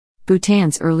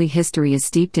Bhutan's early history is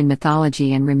steeped in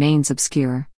mythology and remains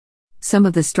obscure. Some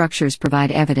of the structures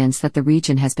provide evidence that the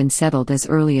region has been settled as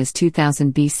early as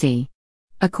 2000 BC.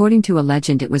 According to a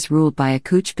legend, it was ruled by a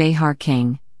Kuch Behar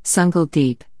king, Sungal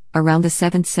Deep, around the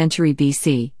 7th century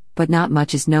BC, but not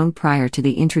much is known prior to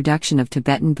the introduction of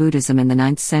Tibetan Buddhism in the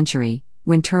 9th century,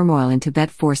 when turmoil in Tibet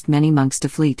forced many monks to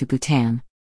flee to Bhutan.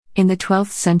 In the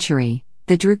 12th century,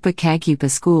 the Drukpa Kagyupa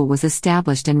school was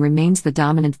established and remains the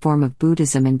dominant form of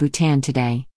Buddhism in Bhutan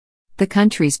today. The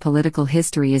country's political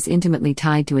history is intimately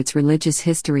tied to its religious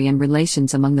history and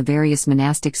relations among the various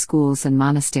monastic schools and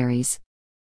monasteries.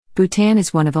 Bhutan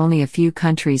is one of only a few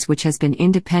countries which has been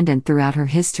independent throughout her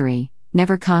history,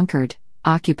 never conquered,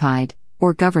 occupied,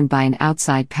 or governed by an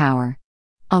outside power.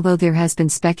 Although there has been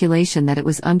speculation that it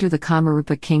was under the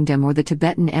Kamarupa Kingdom or the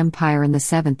Tibetan Empire in the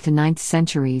 7th to 9th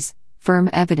centuries, firm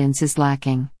evidence is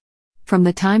lacking. From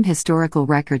the time historical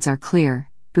records are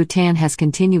clear, Bhutan has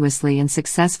continuously and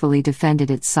successfully defended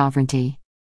its sovereignty.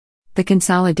 The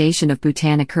consolidation of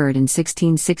Bhutan occurred in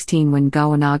 1616 when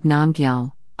Ngawang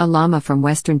Namgyal, a lama from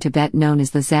western Tibet known as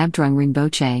the Zhabdrung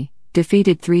Rinpoche,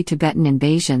 defeated 3 Tibetan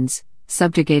invasions,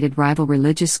 subjugated rival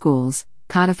religious schools,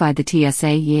 codified the Tsa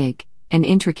Yig, an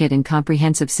intricate and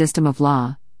comprehensive system of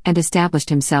law, and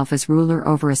established himself as ruler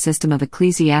over a system of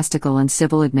ecclesiastical and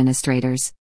civil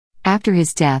administrators. After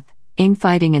his death,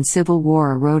 infighting and civil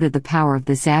war eroded the power of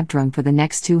the Zhabdrung for the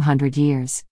next 200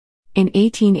 years. In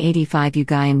 1885,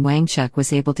 Ugyen Wangchuck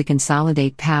was able to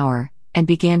consolidate power, and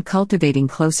began cultivating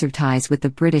closer ties with the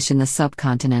British in the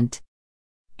subcontinent.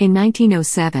 In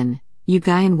 1907,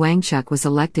 Ugyen Wangchuck was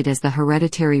elected as the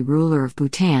hereditary ruler of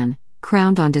Bhutan,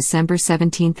 crowned on December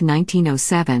 17,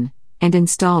 1907, and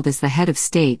installed as the head of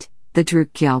state, the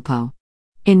Druk Yul.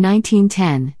 In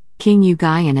 1910, King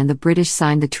Ugyen and the British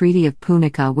signed the Treaty of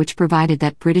Punica, which provided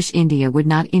that British India would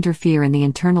not interfere in the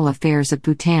internal affairs of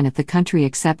Bhutan if the country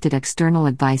accepted external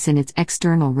advice in its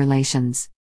external relations.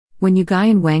 When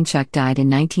Ugyen Wangchuck died in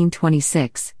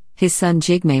 1926, his son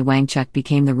Jigme Wangchuck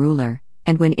became the ruler,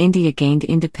 and when India gained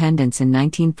independence in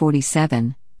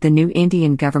 1947, the new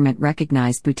Indian government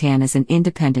recognized Bhutan as an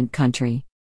independent country.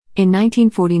 In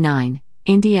 1949,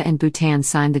 India and Bhutan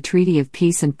signed the Treaty of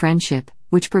Peace and Friendship,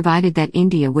 which provided that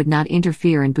India would not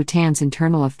interfere in Bhutan's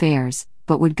internal affairs,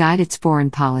 but would guide its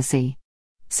foreign policy.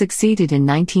 Succeeded in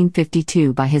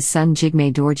 1952 by his son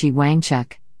Jigme Dorji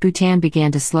Wangchuck, Bhutan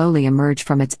began to slowly emerge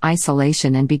from its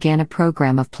isolation and began a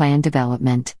program of planned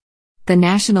development. The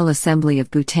National Assembly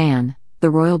of Bhutan, the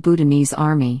Royal Bhutanese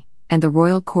Army, and the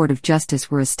Royal Court of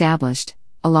Justice were established,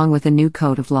 along with a new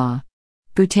code of law.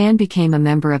 Bhutan became a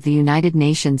member of the United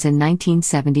Nations in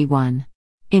 1971.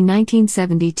 In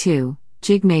 1972,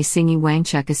 Jigme Singye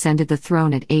Wangchuck ascended the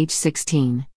throne at age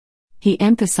 16. He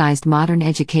emphasized modern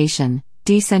education,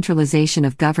 decentralization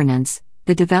of governance,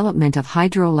 the development of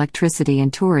hydroelectricity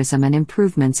and tourism, and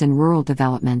improvements in rural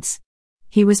developments.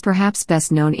 He was perhaps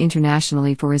best known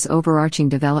internationally for his overarching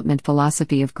development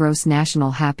philosophy of gross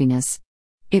national happiness.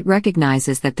 It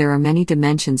recognizes that there are many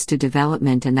dimensions to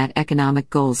development and that economic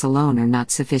goals alone are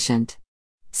not sufficient.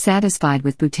 Satisfied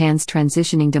with Bhutan's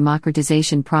transitioning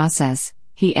democratization process,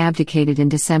 he abdicated in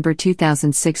December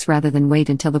 2006 rather than wait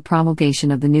until the promulgation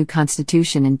of the new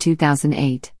constitution in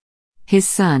 2008. His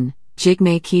son,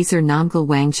 Jigme Khizar Namgyal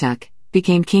Wangchuck,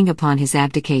 became king upon his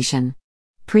abdication.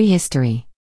 Prehistory.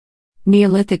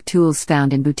 Neolithic tools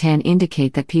found in Bhutan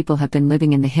indicate that people have been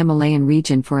living in the Himalayan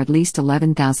region for at least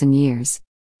 11,000 years.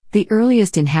 The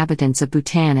earliest inhabitants of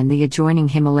Bhutan and the adjoining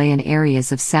Himalayan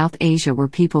areas of South Asia were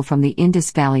people from the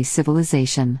Indus Valley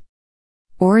Civilization.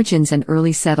 Origins and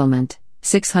early settlement,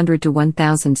 600 to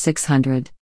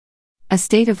 1600. A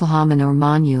state of Lahaman or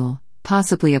Monyul,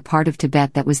 possibly a part of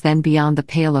Tibet that was then beyond the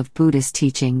pale of Buddhist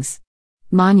teachings.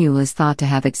 Monyul is thought to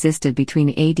have existed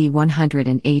between AD 100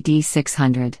 and AD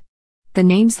 600. The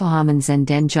names Lahaman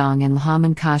Zendenjong and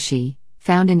Lahaman Kashi,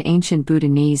 found in ancient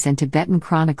Bhutanese and Tibetan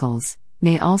chronicles,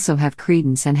 may also have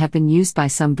credence and have been used by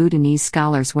some Bhutanese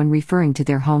scholars when referring to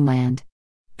their homeland.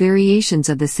 Variations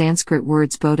of the Sanskrit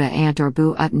words Bodha Ant or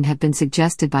Bhu-Uttan have been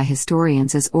suggested by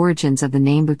historians as origins of the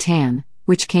name Bhutan,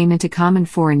 which came into common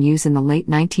foreign use in the late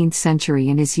 19th century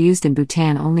and is used in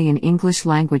Bhutan only in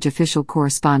English-language official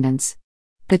correspondence.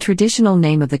 The traditional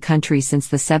name of the country since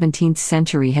the 17th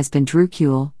century has been Druk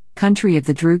Yul, country of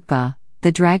the Drukpa,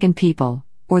 the dragon people,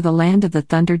 or the land of the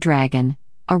thunder dragon,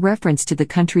 a reference to the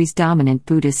country's dominant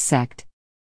Buddhist sect.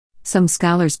 Some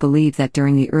scholars believe that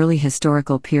during the early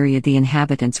historical period the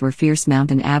inhabitants were fierce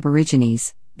mountain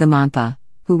aborigines, the Monpa,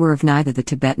 who were of neither the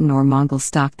Tibetan nor Mongol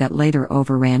stock that later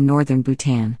overran northern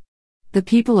Bhutan. The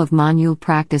people of Monyul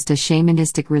practiced a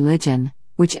shamanistic religion,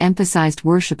 which emphasized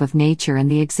worship of nature and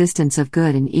the existence of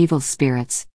good and evil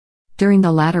spirits. During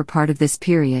the latter part of this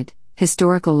period,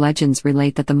 historical legends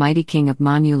relate that the mighty king of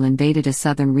Monyul invaded a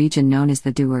southern region known as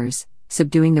the Duars,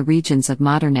 subduing the regions of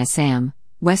modern Assam,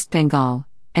 West Bengal,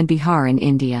 and Bihar in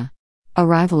India.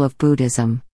 Arrival of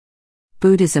Buddhism.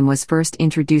 Buddhism was first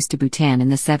introduced to Bhutan in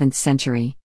the 7th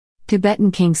century.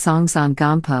 Tibetan king Songtsen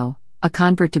Gampo, a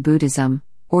convert to Buddhism,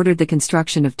 ordered the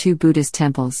construction of 2 Buddhist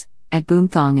temples, at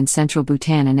Bumthong in central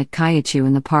Bhutan and at Kyachu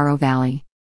in the Paro Valley.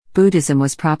 Buddhism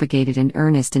was propagated in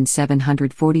earnest in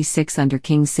 746 under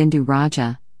King Sindhu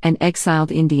Raja, an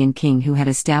exiled Indian king who had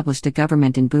established a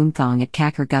government in Bumthong at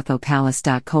Kakargutho Palace.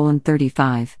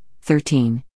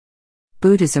 13.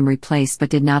 Buddhism replaced but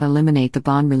did not eliminate the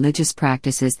Bon religious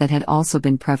practices that had also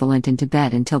been prevalent in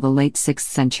Tibet until the late 6th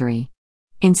century.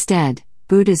 Instead,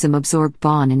 Buddhism absorbed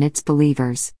Bon and its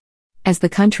believers. As the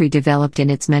country developed in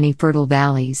its many fertile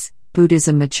valleys,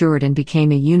 Buddhism matured and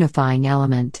became a unifying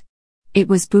element. It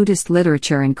was Buddhist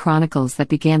literature and chronicles that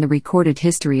began the recorded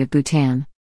history of Bhutan.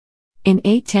 In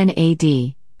 810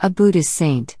 AD, a Buddhist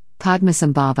saint,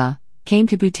 Padmasambhava, came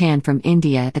to Bhutan from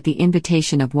India at the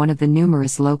invitation of one of the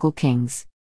numerous local kings.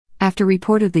 After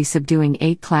reportedly subduing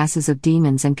 8 classes of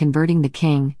demons and converting the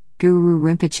king, Guru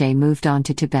Rinpoche moved on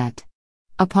to Tibet.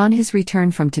 Upon his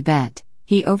return from Tibet,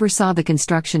 he oversaw the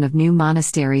construction of new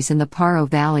monasteries in the Paro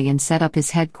Valley and set up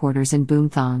his headquarters in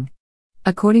Bumthong.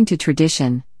 According to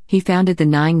tradition, he founded the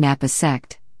Nying Napa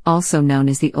sect, also known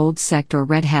as the Old Sect or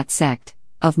Red Hat sect,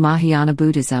 of Mahayana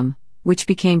Buddhism, which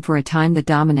became for a time the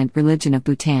dominant religion of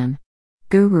Bhutan.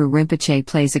 Guru Rinpoche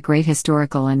plays a great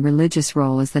historical and religious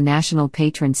role as the national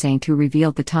patron saint who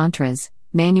revealed the Tantras,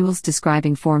 manuals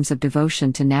describing forms of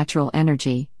devotion to natural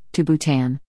energy, to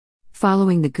Bhutan.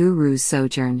 Following the Guru's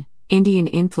sojourn, Indian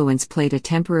influence played a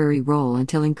temporary role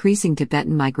until increasing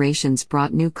Tibetan migrations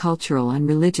brought new cultural and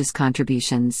religious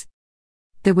contributions.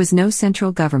 There was no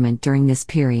central government during this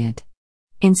period.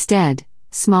 Instead,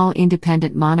 small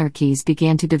independent monarchies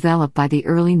began to develop by the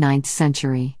early 9th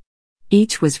century.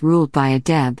 Each was ruled by a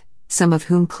deb, some of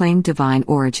whom claimed divine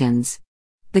origins.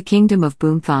 The kingdom of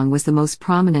Bumthong was the most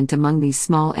prominent among these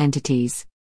small entities.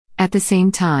 At the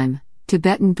same time,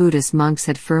 Tibetan Buddhist monks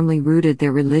had firmly rooted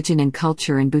their religion and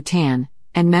culture in Bhutan,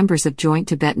 and members of joint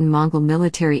Tibetan-Mongol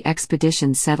military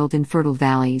expeditions settled in fertile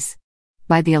valleys.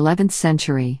 By the 11th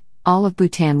century, all of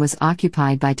Bhutan was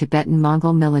occupied by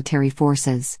Tibetan-Mongol military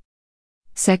forces.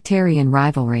 Sectarian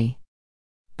rivalry.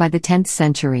 By the 10th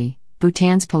century,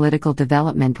 Bhutan's political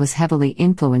development was heavily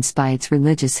influenced by its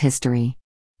religious history.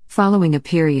 Following a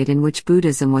period in which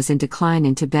Buddhism was in decline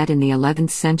in Tibet in the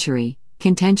 11th century,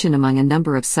 contention among a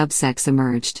number of subsects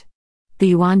emerged. The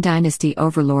Yuan dynasty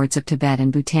overlords of Tibet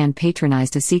and Bhutan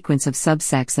patronized a sequence of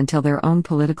subsects until their own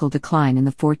political decline in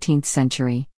the 14th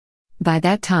century. By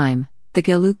that time, the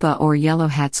Gelugpa or Yellow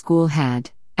Hat school had,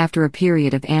 after a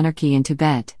period of anarchy in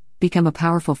Tibet, become a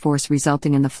powerful force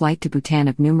resulting in the flight to Bhutan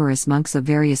of numerous monks of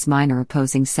various minor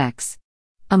opposing sects.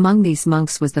 Among these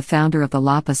monks was the founder of the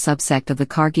Lapa subsect of the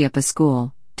Kargyapa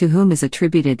school, to whom is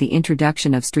attributed the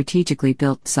introduction of strategically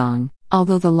built dzong.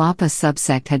 Although the Lapa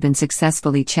subsect had been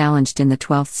successfully challenged in the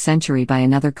 12th century by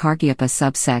another Kargyapa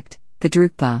subsect, the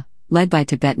Drukpa, led by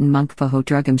Tibetan monk Phoho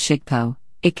Drugam Shigpo,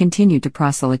 it continued to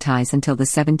proselytize until the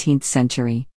 17th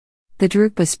century. The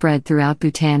Drukpa spread throughout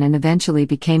Bhutan and eventually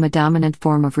became a dominant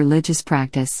form of religious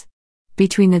practice.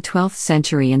 Between the 12th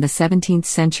century and the 17th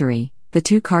century, the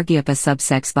two Kargyapa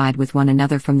subsects vied with one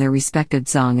another from their respective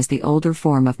dzong as the older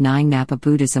form of Nying Napa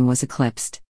Buddhism was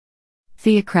eclipsed.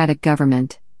 Theocratic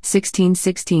government,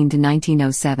 1616 to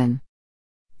 1907.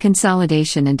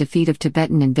 Consolidation and defeat of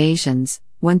Tibetan invasions,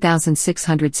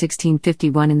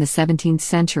 1616-51 in the 17th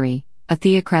century. A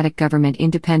theocratic government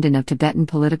independent of Tibetan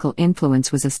political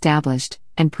influence was established,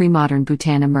 and pre-modern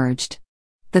Bhutan emerged.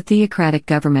 The theocratic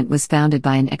government was founded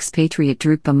by an expatriate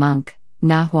Drukpa monk,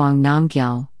 Ngawang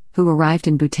Namgyal, who arrived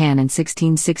in Bhutan in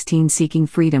 1616 seeking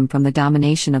freedom from the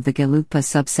domination of the Gelugpa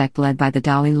subsect led by the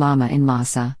Dalai Lama in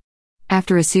Lhasa.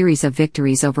 After a series of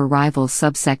victories over rival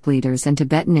subsect leaders and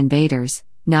Tibetan invaders,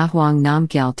 Ngawang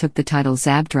Namgyal took the title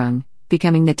Zhabdrung,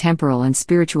 becoming the temporal and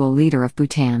spiritual leader of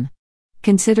Bhutan.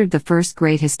 Considered the first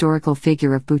great historical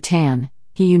figure of Bhutan,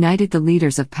 he united the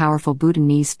leaders of powerful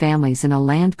Bhutanese families in a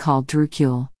land called Druk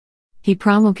Yul. He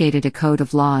promulgated a code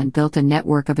of law and built a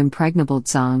network of impregnable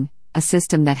dzong, a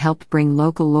system that helped bring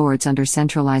local lords under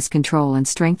centralized control and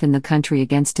strengthen the country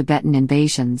against Tibetan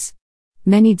invasions.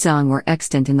 Many dzong were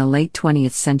extant in the late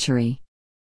 20th century.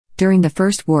 During the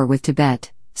First War with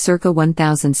Tibet, circa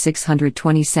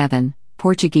 1627,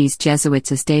 Portuguese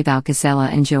Jesuits Estevão Casella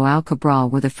and João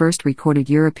Cabral were the first recorded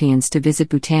Europeans to visit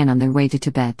Bhutan on their way to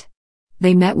Tibet.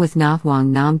 They met with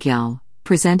Ngawang Namgyal,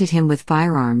 presented him with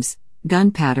firearms,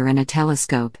 gunpowder and a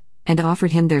telescope, and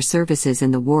offered him their services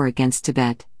in the war against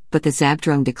Tibet, but the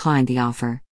Zhabdrung declined the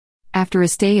offer. After a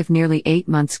stay of nearly 8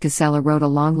 months, Gesela wrote a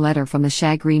long letter from the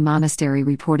Shagri monastery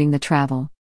reporting the travel.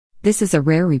 This is a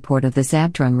rare report of the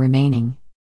Zhabdrung remaining.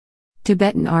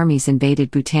 Tibetan armies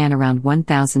invaded Bhutan around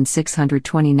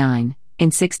 1629, in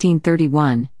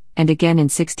 1631, and again in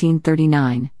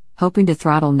 1639, hoping to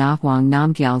throttle Ngawang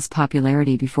Namgyal's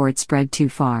popularity before it spread too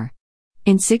far.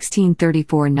 In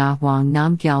 1634, Ngawang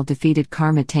Namgyal defeated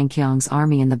Karma Tengkyong's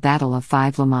army in the Battle of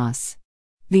Five Lamas.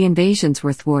 The invasions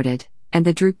were thwarted, and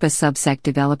the Drukpa subsect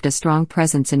developed a strong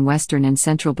presence in western and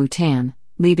central Bhutan,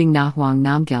 leaving Ngawang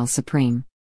Namgyal supreme.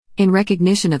 In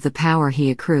recognition of the power he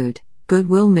accrued,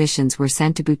 goodwill missions were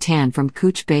sent to Bhutan from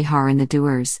Kuch Behar in the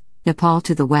Duars, Nepal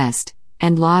to the west,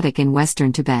 and Ladakh in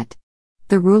western Tibet.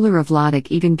 The ruler of Ladakh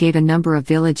even gave a number of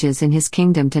villages in his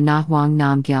kingdom to Ngawang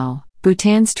Namgyal.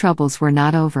 Bhutan's troubles were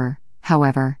not over,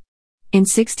 however. In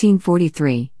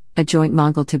 1643, a joint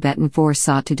Mongol-Tibetan force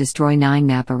sought to destroy 9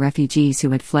 Napa refugees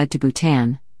who had fled to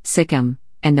Bhutan, Sikkim,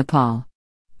 and Nepal.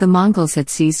 The Mongols had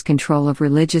seized control of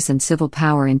religious and civil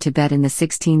power in Tibet in the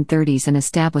 1630s and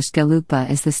established Gelugpa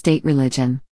as the state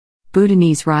religion.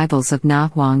 Bhutanese rivals of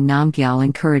Ngawang Namgyal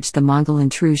encouraged the Mongol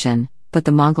intrusion, but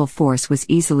the Mongol force was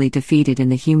easily defeated in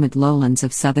the humid lowlands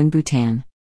of southern Bhutan.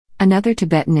 Another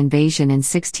Tibetan invasion in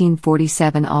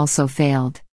 1647 also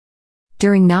failed.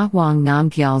 During Ngawang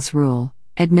Namgyal's rule,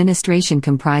 administration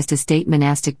comprised a state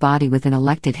monastic body with an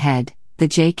elected head, the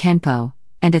Je Khenpo,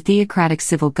 and a theocratic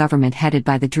civil government headed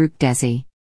by the Druk Desi.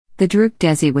 The Druk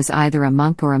Desi was either a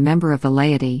monk or a member of the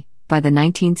laity. By the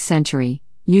 19th century,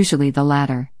 usually the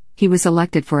latter, he was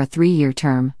elected for a 3-year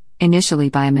term, initially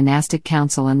by a monastic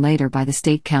council and later by the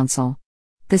state council.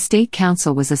 The State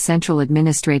Council was a central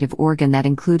administrative organ that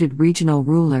included regional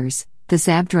rulers, the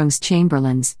Zhabdrung's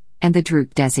chamberlains, and the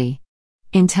Druk Desi.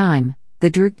 In time,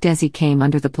 the Druk Desi came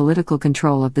under the political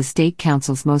control of the State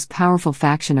Council's most powerful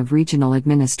faction of regional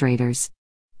administrators.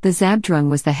 The Zhabdrung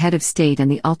was the head of state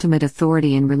and the ultimate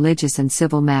authority in religious and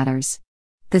civil matters.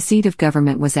 The seat of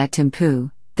government was at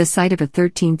Thimphu, the site of a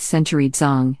 13th-century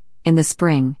dzong, in the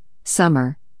spring,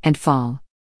 summer, and fall.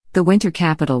 The winter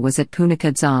capital was at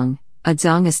Punakha Dzong, a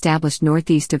dzong established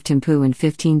northeast of Thimphu in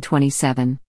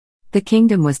 1527. The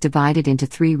kingdom was divided into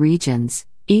 3 regions,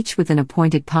 each with an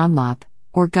appointed panlop,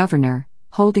 or governor,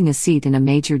 holding a seat in a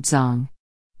major dzong.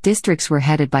 Districts were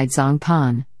headed by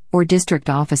dzongpan, or district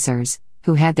officers,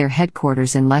 who had their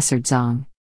headquarters in lesser dzong.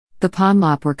 The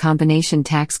panlop were combination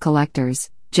tax collectors,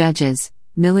 judges,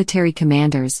 military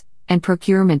commanders, and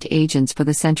procurement agents for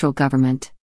the central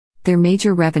government. Their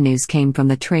major revenues came from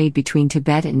the trade between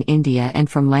Tibet and India and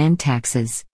from land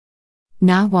taxes.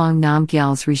 Ngawang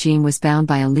Namgyal's regime was bound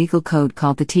by a legal code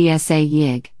called the Tsa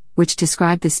Yig, which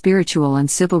described the spiritual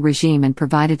and civil regime and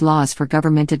provided laws for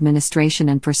government administration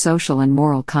and for social and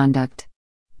moral conduct.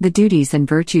 The duties and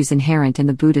virtues inherent in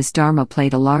the Buddhist Dharma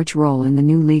played a large role in the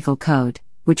new legal code,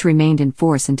 which remained in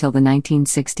force until the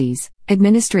 1960s.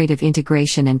 Administrative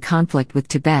integration and conflict with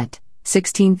Tibet,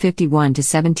 1651 to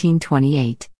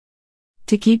 1728.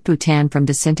 To keep Bhutan from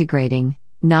disintegrating,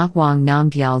 Ngawang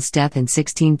Namgyal's death in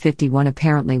 1651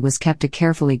 apparently was kept a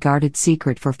carefully guarded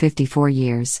secret for 54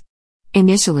 years.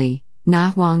 Initially,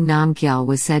 Ngawang Namgyal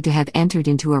was said to have entered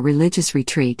into a religious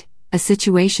retreat, a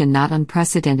situation not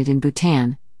unprecedented in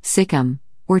Bhutan, Sikkim,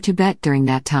 or Tibet during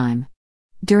that time.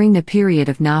 During the period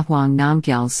of Ngawang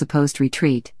Namgyal's supposed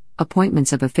retreat,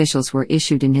 appointments of officials were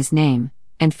issued in his name,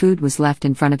 and food was left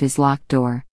in front of his locked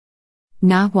door.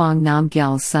 Ngawang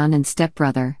Namgyal's son and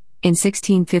stepbrother, in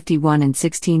 1651 and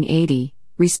 1680,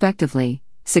 respectively,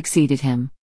 succeeded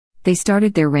him. They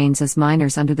started their reigns as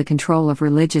minors under the control of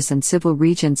religious and civil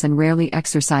regents and rarely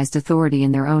exercised authority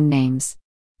in their own names.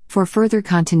 For further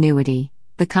continuity,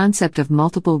 the concept of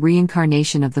multiple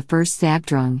reincarnation of the first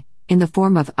Zhabdrung, in the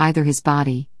form of either his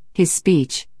body, his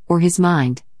speech, or his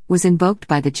mind, was invoked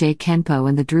by the Je Khenpo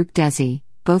and the Druk Desi,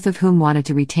 both of whom wanted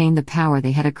to retain the power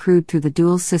they had accrued through the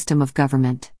dual system of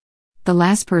government. The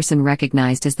last person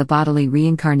recognized as the bodily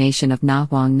reincarnation of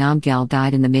Ngawang Namgyal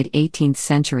died in the mid-18th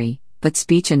century, but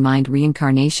speech and mind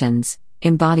reincarnations,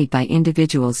 embodied by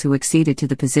individuals who acceded to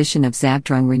the position of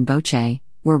Zhabdrung Rinpoche,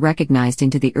 were recognized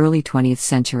into the early 20th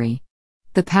century.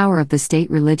 The power of the state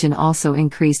religion also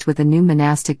increased with a new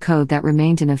monastic code that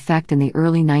remained in effect in the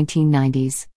early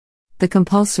 1990s. The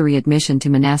compulsory admission to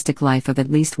monastic life of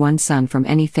at least one son from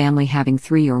any family having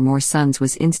 3 or more sons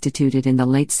was instituted in the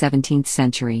late 17th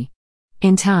century.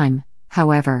 In time,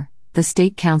 however, the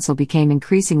state council became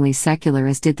increasingly secular,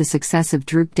 as did the successive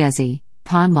Druk Desi,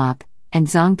 Panlop, and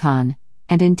Dzongpan,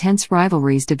 and intense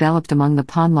rivalries developed among the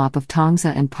Ponlop of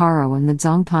Tongsa and Paro and the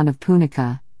Dzongpan of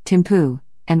Punica, Thimphu,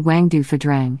 and Wangdu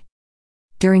Phadrang.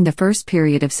 During the first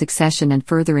period of succession and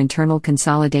further internal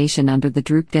consolidation under the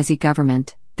Druk Desi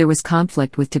government, there was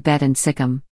conflict with Tibet and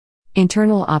Sikkim.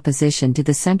 Internal opposition to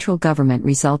the central government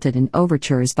resulted in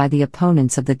overtures by the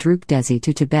opponents of the Druk Desi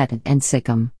to Tibet and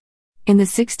Sikkim. In the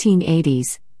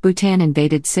 1680s, Bhutan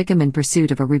invaded Sikkim in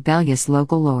pursuit of a rebellious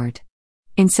local lord.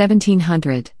 In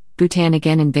 1700, Bhutan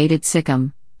again invaded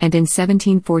Sikkim, and in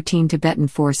 1714 Tibetan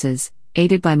forces,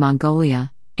 aided by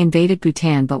Mongolia, invaded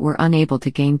Bhutan but were unable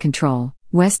to gain control.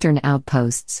 Western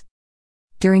outposts.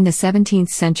 During the 17th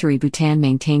century, Bhutan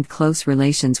maintained close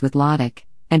relations with Ladakh,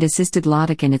 and assisted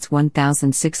Ladakh in its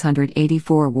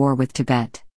 1684 war with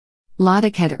Tibet.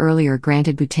 Ladakh had earlier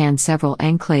granted Bhutan several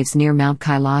enclaves near Mount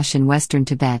Kailash in western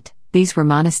Tibet. These were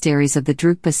monasteries of the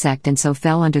Drukpa sect and so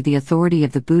fell under the authority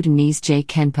of the Bhutanese Je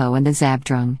Khenpo and the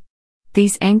Zhabdrung.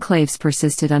 These enclaves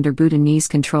persisted under Bhutanese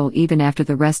control even after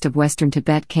the rest of western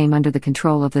Tibet came under the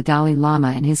control of the Dalai Lama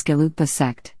and his Gelugpa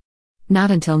sect. Not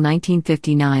until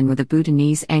 1959 were the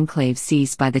Bhutanese enclaves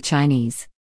seized by the Chinese.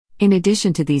 In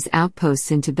addition to these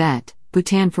outposts in Tibet,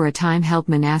 Bhutan for a time held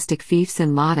monastic fiefs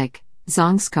in Ladakh,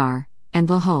 Zongskar, and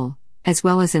Lahul, as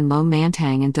well as in Lo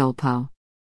Mantang and Dolpo.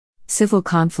 Civil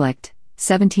conflict,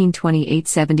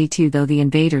 1728-72. Though the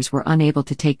invaders were unable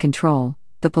to take control,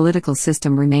 the political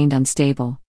system remained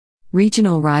unstable.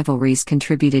 Regional rivalries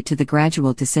contributed to the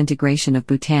gradual disintegration of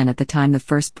Bhutan at the time the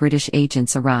first British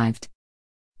agents arrived.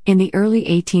 In the early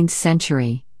 18th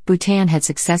century, Bhutan had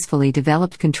successfully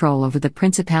developed control over the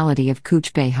Principality of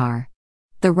Cooch Behar.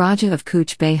 The Raja of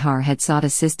Cooch Behar had sought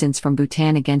assistance from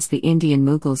Bhutan against the Indian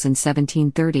Mughals in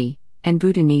 1730, and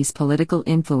Bhutanese political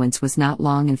influence was not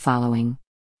long in following.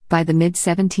 By the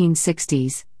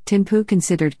mid-1760s, Thimphu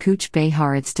considered Cooch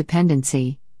Behar its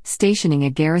dependency, stationing a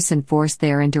garrison force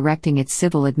there and directing its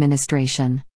civil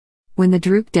administration. When the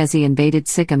Druk Desi invaded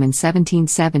Sikkim in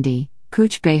 1770,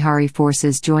 Cooch Behari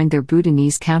forces joined their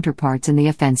Bhutanese counterparts in the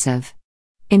offensive.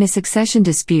 In a succession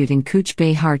dispute in Cooch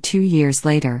Behar 2 years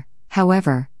later,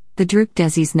 however, the Druk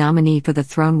Desi's nominee for the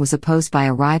throne was opposed by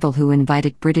a rival who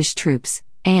invited British troops,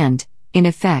 and, in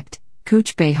effect,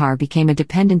 Cooch Behar became a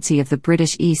dependency of the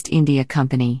British East India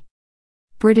Company.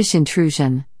 British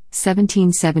intrusion,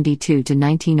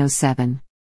 1772–1907.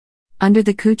 Under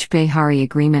the Cooch Behari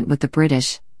Agreement with the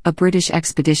British, a British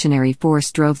expeditionary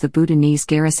force drove the Bhutanese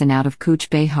garrison out of Cooch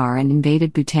Behar and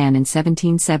invaded Bhutan in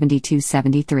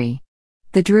 1772–73.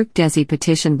 The Druk Desi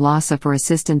petitioned Lhasa for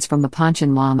assistance from the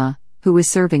Panchen Lama, who was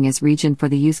serving as regent for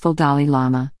the youthful Dalai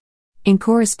Lama. In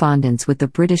correspondence with the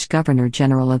British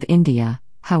Governor-General of India,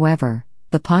 however,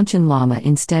 the Panchen Lama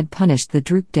instead punished the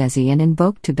Druk Desi and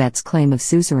invoked Tibet's claim of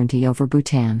suzerainty over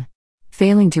Bhutan.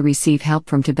 Failing to receive help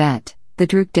from Tibet, the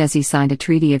Druk Desi signed a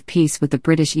treaty of peace with the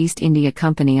British East India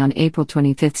Company on April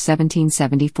 25,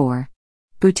 1774.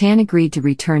 Bhutan agreed to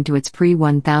return to its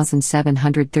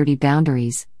pre-1730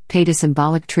 boundaries, paid a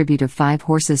symbolic tribute of 5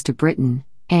 horses to Britain,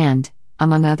 and,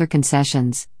 among other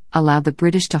concessions, allowed the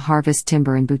British to harvest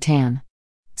timber in Bhutan.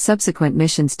 Subsequent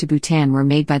missions to Bhutan were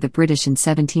made by the British in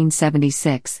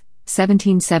 1776,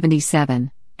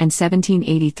 1777, and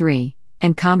 1783,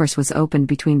 and commerce was opened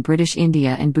between British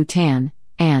India and Bhutan,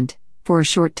 and, for a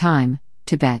short time,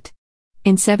 Tibet.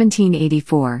 In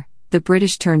 1784, the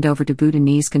British turned over to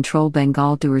Bhutanese-controlled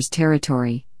Bengal Duars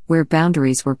territory, where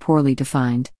boundaries were poorly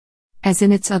defined. As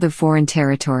in its other foreign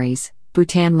territories,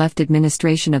 Bhutan left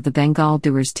administration of the Bengal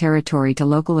Duars territory to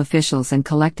local officials and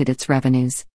collected its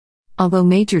revenues. Although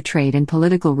major trade and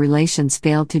political relations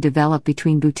failed to develop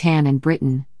between Bhutan and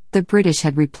Britain, the British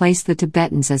had replaced the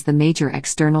Tibetans as the major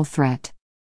external threat.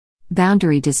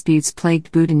 Boundary disputes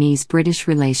plagued Bhutanese-British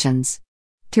relations.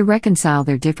 To reconcile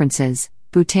their differences,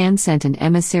 Bhutan sent an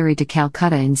emissary to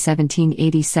Calcutta in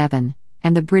 1787,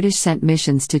 and the British sent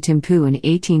missions to Thimphu in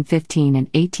 1815 and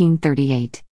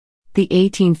 1838. The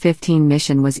 1815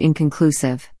 mission was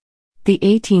inconclusive. The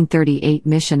 1838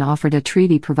 mission offered a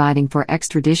treaty providing for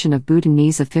extradition of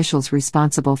Bhutanese officials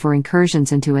responsible for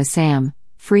incursions into Assam,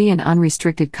 free and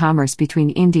unrestricted commerce between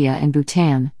India and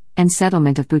Bhutan, and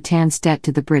settlement of Bhutan's debt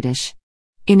to the British.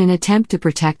 In an attempt to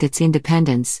protect its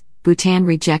independence, Bhutan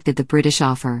rejected the British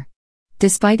offer.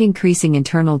 Despite increasing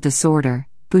internal disorder,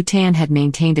 Bhutan had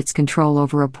maintained its control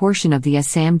over a portion of the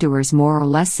Assam Duars more or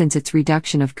less since its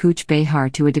reduction of Cooch Behar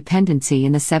to a dependency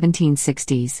in the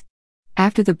 1760s.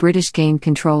 After the British gained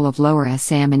control of Lower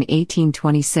Assam in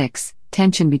 1826,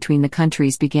 tension between the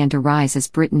countries began to rise as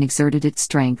Britain exerted its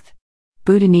strength.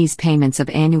 Bhutanese payments of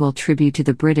annual tribute to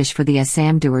the British for the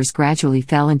Assam Duars gradually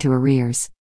fell into arrears.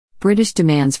 British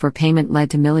demands for payment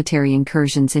led to military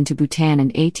incursions into Bhutan in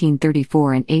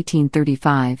 1834 and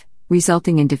 1835,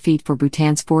 resulting in defeat for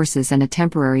Bhutan's forces and a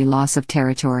temporary loss of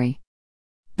territory.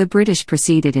 The British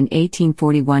proceeded in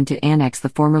 1841 to annex the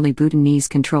formerly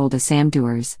Bhutanese-controlled Assam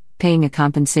Duars, paying a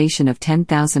compensation of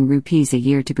 10,000 rupees a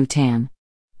year to Bhutan.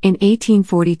 In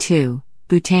 1842,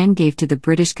 Bhutan gave to the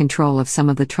British control of some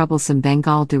of the troublesome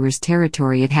Bengal Duars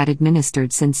territory it had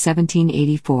administered since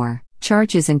 1784.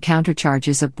 Charges and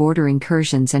countercharges of border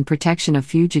incursions and protection of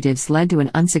fugitives led to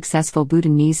an unsuccessful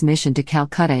Bhutanese mission to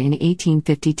Calcutta in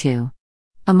 1852.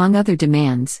 Among other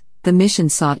demands, the mission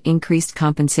sought increased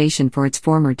compensation for its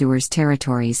former Duars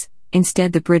territories.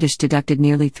 Instead, the British deducted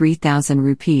nearly 3,000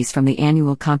 rupees from the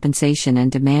annual compensation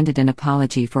and demanded an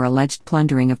apology for alleged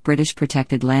plundering of British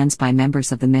protected lands by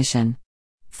members of the mission.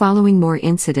 Following more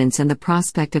incidents and the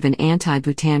prospect of an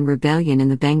anti-Bhutan rebellion in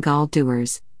the Bengal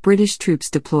Duars, British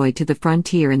troops deployed to the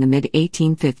frontier in the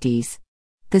mid-1850s.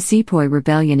 The Sepoy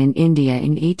Rebellion in India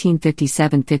in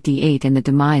 1857–58 and the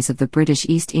demise of the British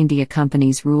East India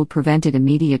Company's rule prevented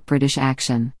immediate British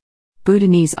action.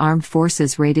 Bhutanese armed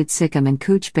forces raided Sikkim and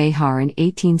Cooch Behar in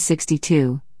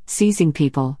 1862, seizing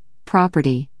people,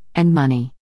 property, and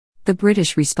money. The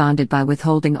British responded by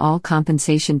withholding all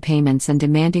compensation payments and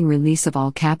demanding release of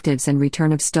all captives and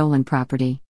return of stolen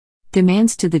property.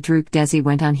 Demands to the Druk Desi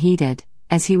went unheeded,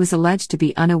 as he was alleged to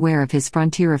be unaware of his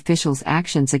frontier officials'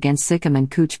 actions against Sikkim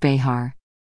and Cooch Behar.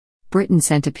 Britain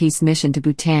sent a peace mission to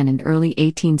Bhutan in early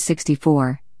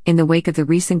 1864, in the wake of the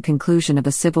recent conclusion of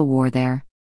a civil war there.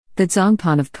 The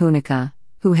Dzongpan of Punica,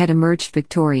 who had emerged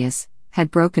victorious,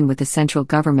 had broken with the central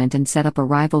government and set up a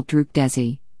rival Druk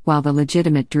Desi, while the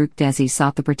legitimate Druk Desi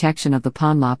sought the protection of the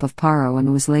Ponlop of Paro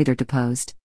and was later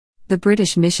deposed. The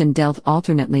British mission dealt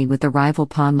alternately with the rival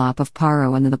Ponlop of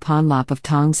Paro and the Ponlop of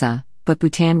Tongsa, but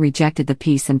Bhutan rejected the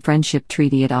peace and friendship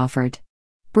treaty it offered.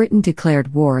 Britain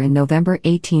declared war in November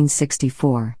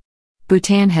 1864.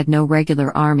 Bhutan had no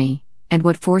regular army, and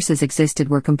what forces existed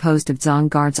were composed of Dzong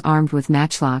guards armed with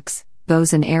matchlocks,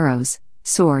 bows and arrows,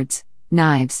 swords,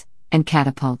 knives, and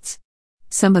catapults.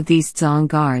 Some of these Dzong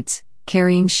guards,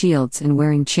 carrying shields and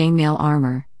wearing chainmail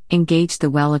armor, engaged the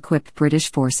well-equipped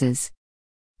British forces.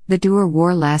 The Duar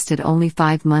War lasted only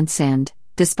 5 months and,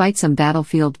 despite some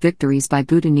battlefield victories by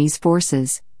Bhutanese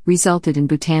forces, resulted in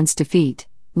Bhutan's defeat,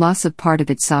 loss of part of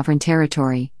its sovereign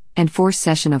territory, and forced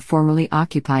cession of formerly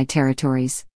occupied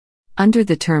territories. Under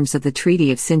the terms of the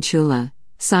Treaty of Sinchula,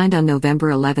 signed on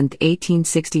November 11,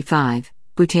 1865,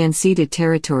 Bhutan ceded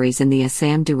territories in the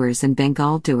Assam Duars and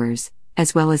Bengal Duars,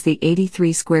 as well as the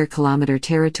 83 square kilometer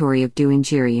territory of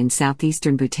Duingiri in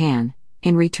southeastern Bhutan,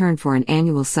 in return for an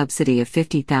annual subsidy of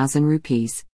 50,000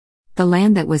 rupees. The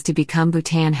land that was to become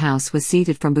Bhutan House was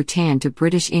ceded from Bhutan to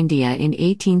British India in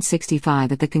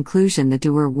 1865 at the conclusion of the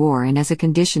Duar War and as a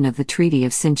condition of the Treaty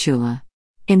of Sinchula.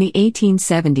 In the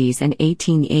 1870s and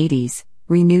 1880s,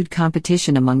 renewed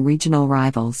competition among regional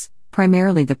rivals,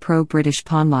 primarily the pro-British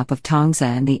Ponlop of Tongsa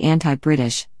and the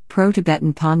anti-British,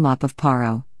 pro-Tibetan Ponlop of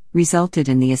Paro, resulted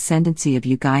in the ascendancy of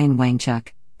Ugyen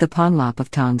Wangchuck, the Ponlop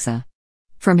of Tongsa.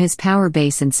 From his power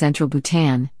base in central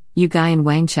Bhutan, Ugyen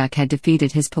Wangchuck had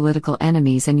defeated his political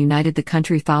enemies and united the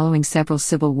country following several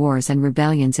civil wars and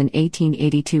rebellions in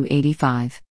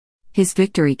 1882–85. His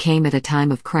victory came at a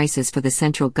time of crisis for the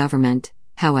central government,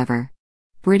 however.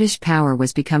 British power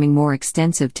was becoming more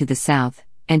extensive to the south,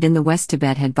 and in the west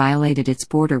Tibet had violated its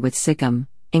border with Sikkim,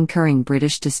 incurring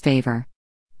British disfavor.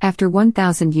 After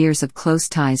 1,000 years of close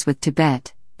ties with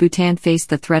Tibet, Bhutan faced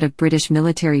the threat of British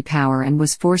military power and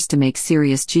was forced to make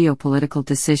serious geopolitical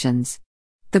decisions.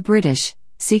 The British,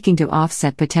 seeking to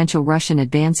offset potential Russian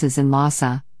advances in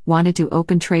Lhasa, wanted to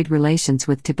open trade relations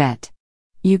with Tibet.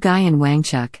 Ugyen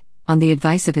Wangchuck, on the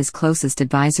advice of his closest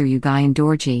advisor Ugyen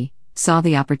Dorji, saw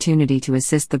the opportunity to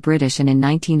assist the British and in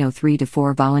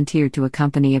 1903–04 volunteered to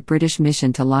accompany a British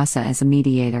mission to Lhasa as a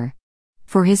mediator.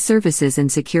 For his services in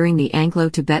securing the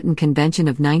Anglo-Tibetan Convention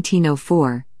of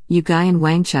 1904, Ugyen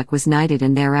Wangchuck was knighted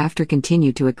and thereafter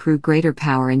continued to accrue greater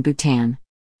power in Bhutan.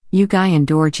 Ugyen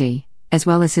Dorji, as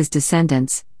well as his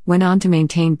descendants, went on to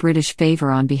maintain British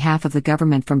favour on behalf of the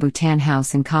government from Bhutan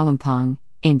House in Kalimpong,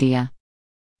 India.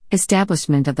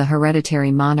 Establishment of the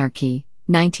hereditary monarchy,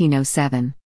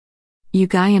 1907.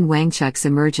 Ugyen Wangchuck's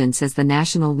emergence as the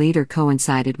national leader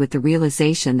coincided with the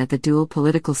realization that the dual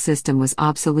political system was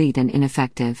obsolete and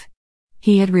ineffective.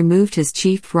 He had removed his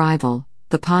chief rival,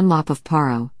 the Ponlop of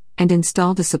Paro, and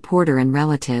installed a supporter and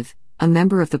relative, a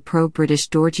member of the pro-British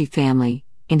Dorji family,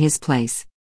 in his place.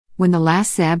 When the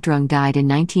last Zhabdrung died in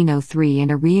 1903 and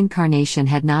a reincarnation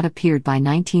had not appeared by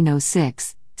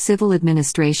 1906, civil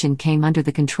administration came under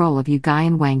the control of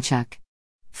Ugyen Wangchuck.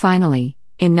 Finally,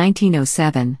 In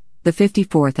 1907, the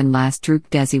 54th and last Druk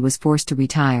Desi was forced to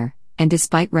retire, and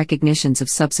despite recognitions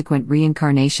of subsequent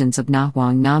reincarnations of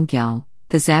Ngawang Namgyal,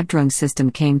 the Zhabdrung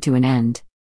system came to an end.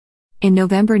 In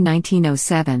November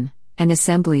 1907, an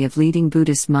assembly of leading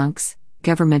Buddhist monks,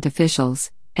 government officials,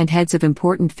 and heads of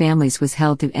important families was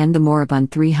held to end the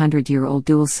moribund 300-year-old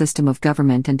dual system of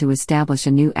government and to establish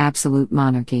a new absolute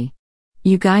monarchy.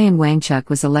 Ugyen Wangchuck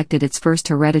was elected its first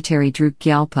hereditary Druk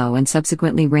Gyalpo and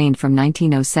subsequently reigned from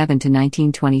 1907 to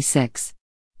 1926.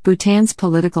 Bhutan's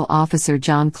political officer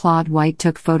Jean-Claude White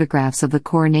took photographs of the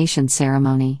coronation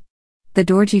ceremony. The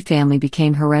Dorji family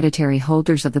became hereditary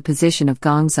holders of the position of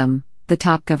Gongsar, the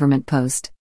top government post.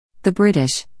 The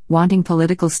British, wanting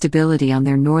political stability on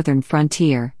their northern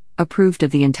frontier, approved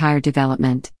of the entire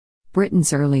development.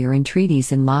 Britain's earlier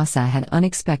entreaties in Lhasa had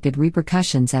unexpected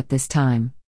repercussions at this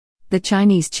time. The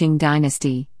Chinese Qing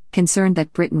dynasty, concerned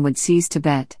that Britain would seize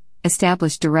Tibet,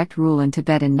 established direct rule in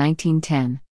Tibet in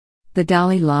 1910. The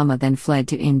Dalai Lama then fled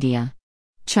to India.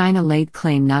 China laid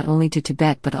claim not only to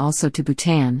Tibet but also to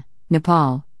Bhutan,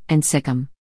 Nepal, and Sikkim.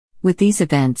 With these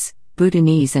events,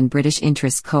 Bhutanese and British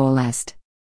interests coalesced.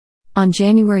 On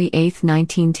January 8,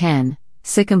 1910,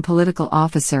 Sikkim political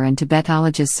officer and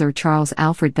Tibetologist Sir Charles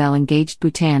Alfred Bell engaged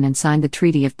Bhutan and signed the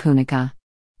Treaty of Punica.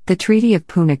 The Treaty of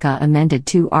Punica amended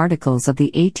 2 articles of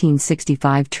the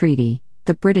 1865 treaty.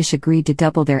 The British agreed to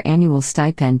double their annual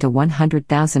stipend to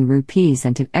 100,000 rupees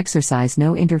and to exercise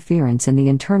no interference in the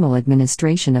internal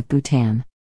administration of Bhutan.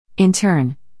 In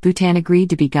turn, Bhutan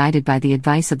agreed to be guided by the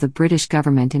advice of the British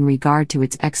government in regard to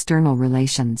its external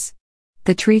relations.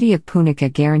 The Treaty of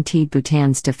Punica guaranteed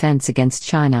Bhutan's defense against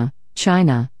China.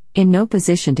 China, in no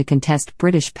position to contest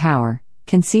British power,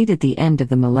 conceded the end of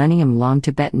the millennium-long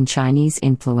Tibetan Chinese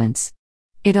influence.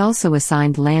 It also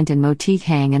assigned land in Motik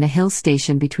Hang and a hill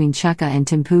station between Chukka and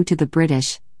Thimphu to the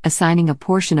British, assigning a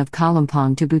portion of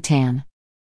Kalimpong to Bhutan.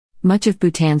 Much of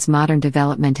Bhutan's modern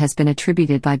development has been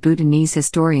attributed by Bhutanese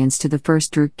historians to the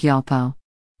first Druk Gyalpo.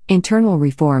 Internal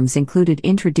reforms included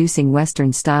introducing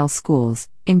Western-style schools,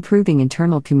 improving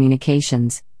internal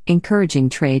communications, encouraging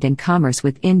trade and commerce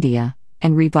with India,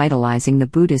 and revitalizing the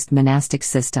Buddhist monastic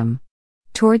system.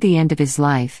 Toward the end of his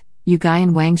life,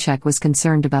 Ugyen Wangchuck was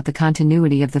concerned about the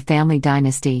continuity of the family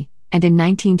dynasty, and in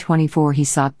 1924 he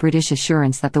sought British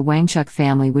assurance that the Wangchuck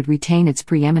family would retain its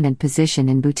preeminent position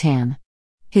in Bhutan.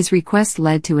 His request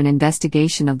led to an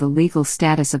investigation of the legal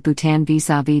status of Bhutan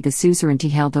vis-à-vis the suzerainty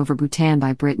held over Bhutan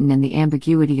by Britain and the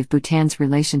ambiguity of Bhutan's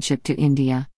relationship to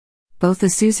India. Both the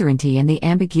suzerainty and the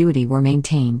ambiguity were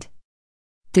maintained.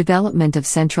 Development of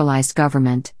centralized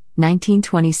government.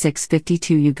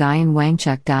 1926–52 Ugyen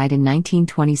Wangchuck died in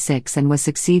 1926 and was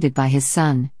succeeded by his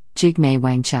son, Jigme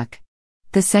Wangchuck.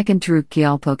 The second Druk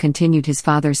Gyalpo continued his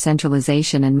father's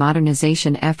centralization and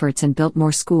modernization efforts and built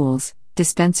more schools,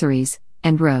 dispensaries,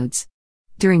 and roads.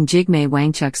 During Jigme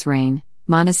Wangchuck's reign,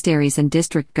 monasteries and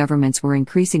district governments were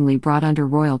increasingly brought under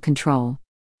royal control.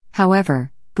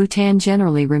 However, Bhutan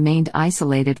generally remained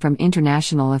isolated from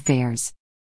international affairs.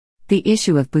 The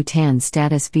issue of Bhutan's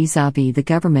status vis-à-vis the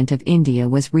government of India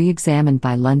was re-examined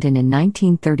by London in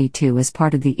 1932 as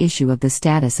part of the issue of the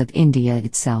status of India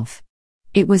itself.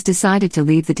 It was decided to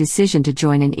leave the decision to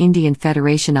join an Indian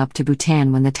federation up to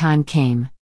Bhutan when the time came.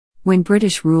 When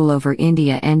British rule over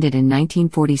India ended in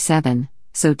 1947,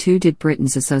 so too did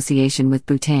Britain's association with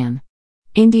Bhutan.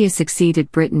 India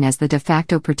succeeded Britain as the de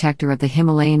facto protector of the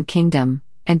Himalayan kingdom,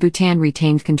 and Bhutan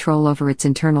retained control over its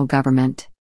internal government.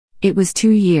 It was 2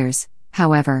 years,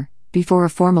 however, before a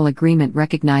formal agreement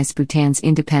recognized Bhutan's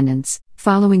independence.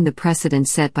 Following the precedent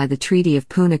set by the Treaty of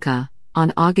Punica,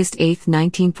 on August 8,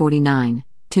 1949,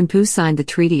 Thimphu signed the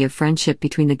Treaty of Friendship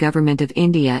between the Government of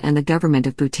India and the Government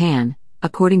of Bhutan,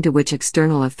 according to which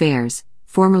external affairs,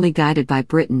 formerly guided by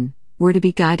Britain, were to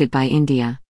be guided by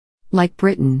India. Like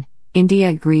Britain, India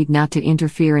agreed not to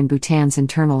interfere in Bhutan's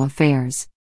internal affairs.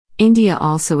 India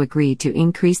also agreed to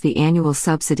increase the annual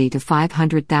subsidy to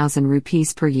 500,000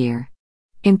 rupees per year.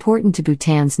 Important to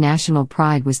Bhutan's national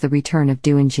pride was the return of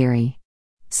Doanjiri.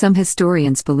 Some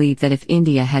historians believe that if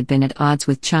India had been at odds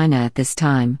with China at this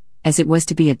time, as it was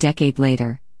to be a decade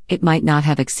later, it might not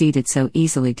have acceded so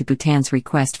easily to Bhutan's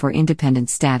request for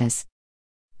independent status.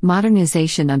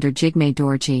 Modernization under Jigme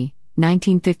Dorji,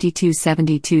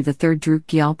 1952–72 The third Druk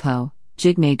Gyalpo,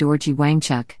 Jigme Dorji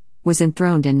Wangchuck, was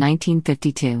enthroned in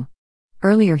 1952.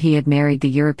 Earlier he had married the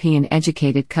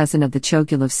European-educated cousin of the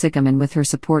Chogyal of Sikkim and with her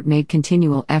support made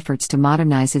continual efforts to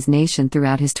modernize his nation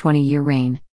throughout his 20-year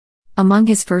reign. Among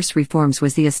his first reforms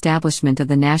was the establishment of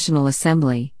the National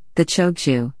Assembly, the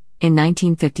Chogju, in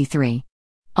 1953.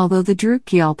 Although the Druk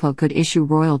Gyalpo could issue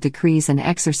royal decrees and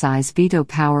exercise veto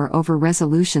power over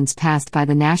resolutions passed by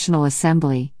the National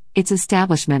Assembly, its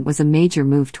establishment was a major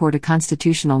move toward a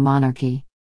constitutional monarchy.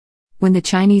 When the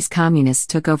Chinese Communists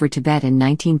took over Tibet in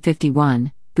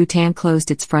 1951, Bhutan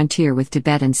closed its frontier with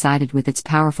Tibet and sided with its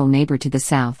powerful neighbor to the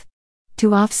south.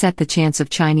 To offset the chance of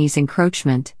Chinese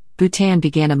encroachment, Bhutan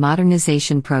began a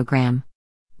modernization program.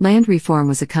 Land reform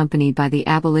was accompanied by the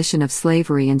abolition of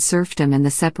slavery and serfdom and the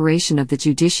separation of the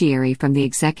judiciary from the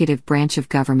executive branch of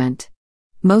government.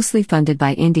 Mostly funded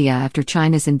by India after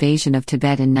China's invasion of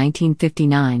Tibet in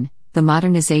 1959, the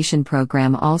modernization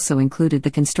program also included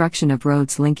the construction of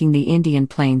roads linking the Indian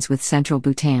plains with central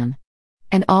Bhutan.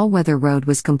 An all-weather road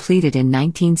was completed in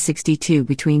 1962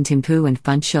 between Thimphu and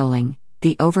Phun Choling,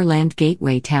 the overland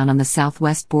gateway town on the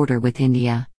southwest border with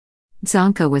India.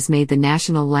 Dzongkha was made the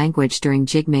national language during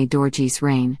Jigme Dorji's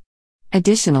reign.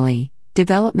 Additionally,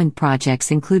 development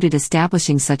projects included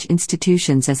establishing such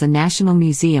institutions as a national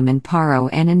museum in Paro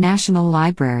and a national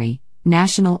library,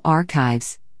 national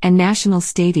archives, and national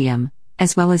stadium,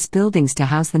 as well as buildings to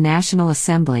house the National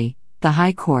Assembly, the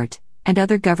High Court, and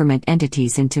other government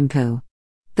entities in Thimphu.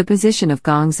 The position of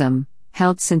Gongsam,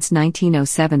 held since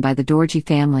 1907 by the Dorji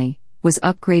family, was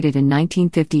upgraded in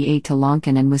 1958 to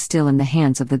Longkan and was still in the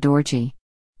hands of the Dorji.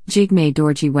 Jigme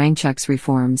Dorji Wangchuck's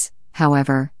reforms,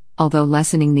 however, although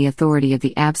lessening the authority of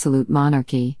the absolute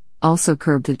monarchy, also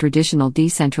curbed the traditional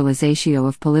decentralization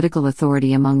of political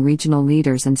authority among regional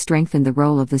leaders and strengthened the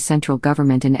role of the central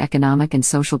government in economic and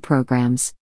social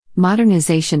programs.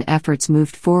 Modernization efforts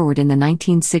moved forward in the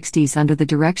 1960s under the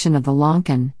direction of the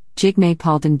Longkan, Jigme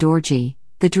Palden Dorji,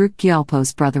 the Druk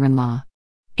Gyalpo's brother-in-law.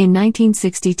 In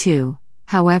 1962,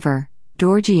 however,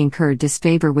 Dorji incurred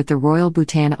disfavor with the Royal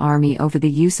Bhutan Army over the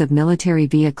use of military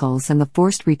vehicles and the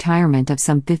forced retirement of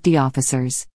some 50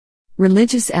 officers.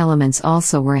 Religious elements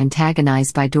also were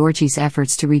antagonized by Dorji's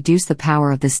efforts to reduce the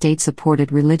power of the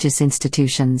state-supported religious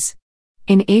institutions.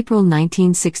 In April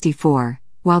 1964,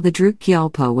 while the Druk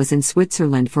Gyalpo was in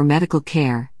Switzerland for medical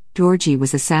care, Dorji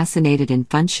was assassinated in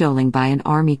Phun Choling by an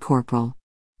army corporal.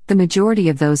 The majority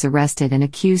of those arrested and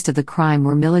accused of the crime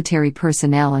were military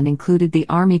personnel and included the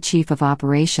Army Chief of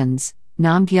Operations,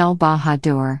 Namgyal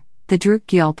Bahadur, the Druk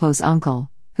Gyalpo's uncle,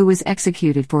 who was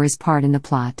executed for his part in the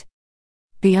plot.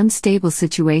 The unstable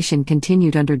situation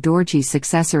continued under Dorji's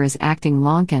successor as acting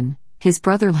Longkan, his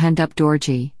brother Lhendup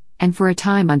Dorji, and for a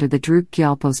time under the Druk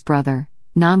Gyalpo's brother,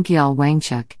 Namgyal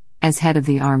Wangchuck, as head of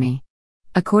the army.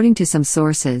 According to some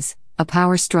sources, a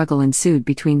power struggle ensued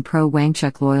between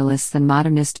pro-Wangchuck loyalists and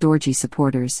modernist Dorji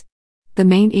supporters. The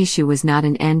main issue was not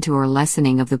an end to or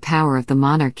lessening of the power of the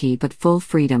monarchy but full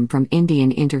freedom from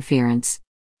Indian interference.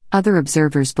 Other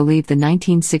observers believe the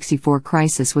 1964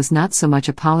 crisis was not so much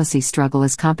a policy struggle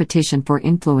as competition for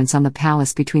influence on the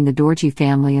palace between the Dorji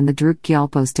family and the Druk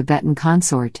Gyalpo's Tibetan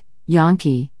consort,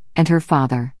 Yonki, and her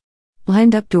father.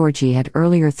 Lhendup Dorji had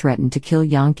earlier threatened to kill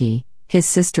Yonki, his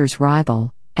sister's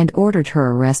rival, and ordered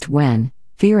her arrest when,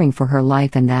 fearing for her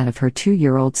life and that of her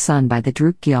 2-year-old son by the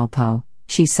Druk Gyalpo,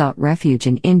 she sought refuge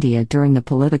in India during the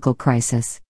political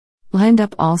crisis.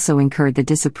 Lhendup also incurred the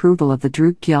disapproval of the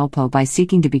Druk Gyalpo by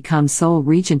seeking to become sole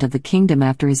regent of the kingdom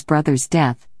after his brother's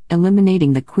death,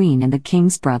 eliminating the queen and the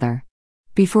king's brother.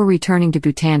 Before returning to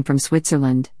Bhutan from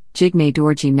Switzerland, Jigme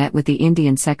Dorji met with the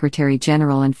Indian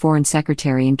Secretary-General and Foreign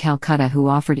Secretary in Calcutta who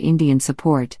offered Indian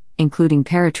support, including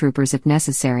paratroopers if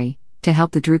necessary, to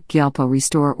help the Druk Gyalpo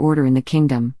restore order in the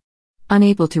kingdom.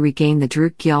 Unable to regain the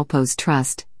Druk Gyalpo's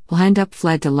trust, Lhendup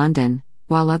fled to London,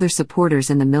 while other supporters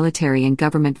in the military and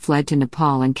government fled to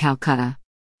Nepal and Calcutta.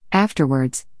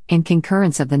 Afterwards, in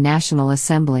concurrence of the National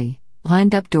Assembly,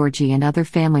 Lhendup Dorji and other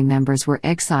family members were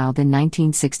exiled in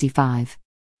 1965.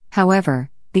 However,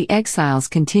 the exiles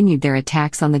continued their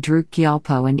attacks on the Druk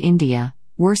Gyalpo and India,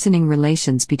 worsening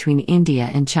relations between India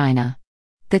and China.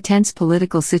 The tense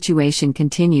political situation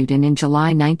continued and in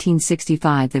July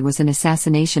 1965 there was an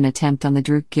assassination attempt on the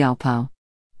Druk Gyalpo.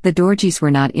 The Dorjis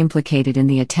were not implicated in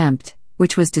the attempt,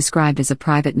 which was described as a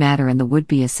private matter, and the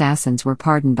would-be assassins were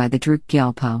pardoned by the Druk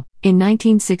Gyalpo. In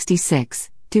 1966,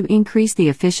 to increase the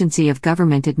efficiency of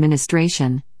government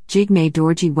administration, Jigme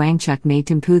Dorji Wangchuck made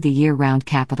Thimphu the year-round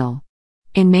capital.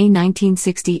 In May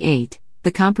 1968,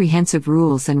 the comprehensive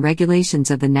rules and regulations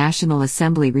of the National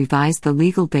Assembly revised the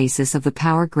legal basis of the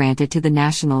power granted to the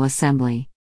National Assembly.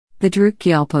 The Druk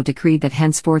Gyalpo decreed that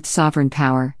henceforth sovereign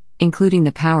power, including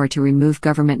the power to remove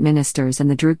government ministers and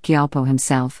the Druk Gyalpo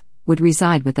himself, would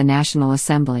reside with the National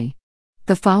Assembly.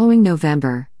 The following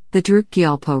November, the Druk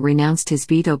Gyalpo renounced his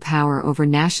veto power over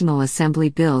National Assembly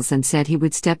bills and said he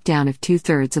would step down if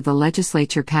 2/3 of the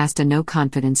legislature passed a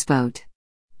no-confidence vote.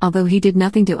 Although he did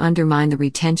nothing to undermine the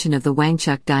retention of the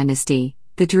Wangchuck dynasty,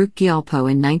 the Druk Gyalpo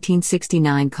in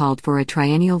 1969 called for a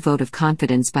triennial vote of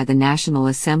confidence by the National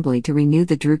Assembly to renew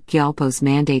the Druk Gyalpo's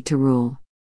mandate to rule.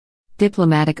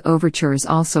 Diplomatic overtures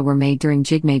also were made during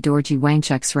Jigme Dorji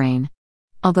Wangchuck's reign.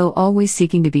 Although always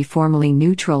seeking to be formally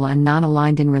neutral and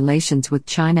non-aligned in relations with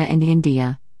China and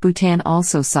India, Bhutan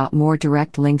also sought more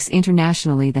direct links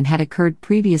internationally than had occurred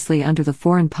previously under the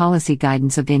foreign policy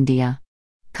guidance of India.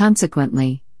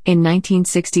 Consequently, in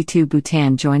 1962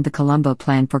 Bhutan joined the Colombo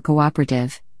Plan for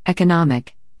Cooperative,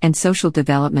 Economic, and Social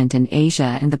Development in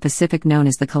Asia and the Pacific known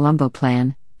as the Colombo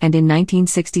Plan, and in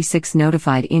 1966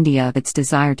 notified India of its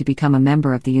desire to become a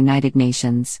member of the United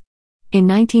Nations. In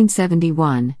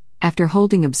 1971, after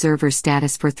holding observer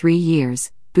status for 3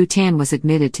 years, Bhutan was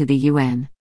admitted to the UN.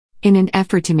 In an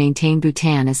effort to maintain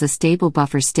Bhutan as a stable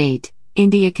buffer state,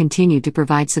 India continued to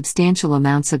provide substantial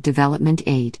amounts of development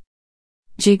aid.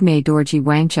 Jigme Dorji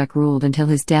Wangchuck ruled until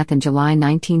his death in July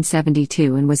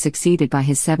 1972 and was succeeded by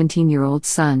his 17-year-old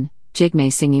son, Jigme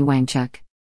Singye Wangchuck.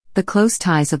 The close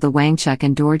ties of the Wangchuck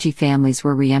and Dorji families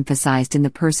were re-emphasized in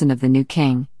the person of the new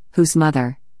king, whose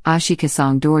mother,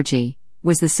 Ashikasong Dorji,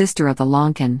 was the sister of the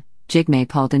Longkan, Jigme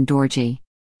Palden Dorji.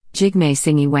 Jigme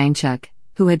Singye Wangchuck,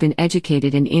 who had been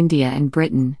educated in India and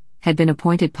Britain, had been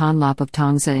appointed Ponlop of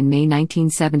Tongsa in May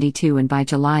 1972 and by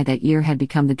July that year had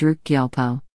become the Druk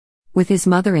Gyalpo. With his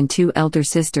mother and 2 elder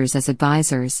sisters as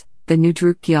advisors, the new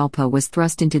Druk Gyalpo was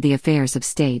thrust into the affairs of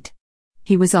state.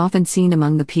 He was often seen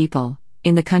among the people,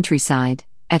 in the countryside,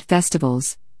 at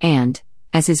festivals, and,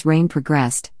 as his reign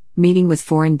progressed, meeting with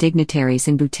foreign dignitaries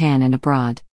in Bhutan and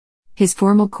abroad. His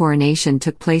formal coronation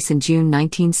took place in June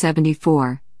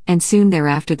 1974, and soon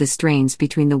thereafter the strains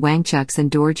between the Wangchucks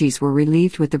and Dorjis were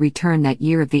relieved with the return that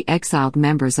year of the exiled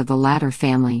members of the latter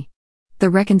family. The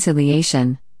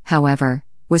reconciliation, however,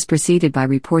 was preceded by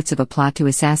reports of a plot to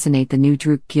assassinate the new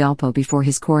Druk Gyalpo before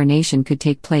his coronation could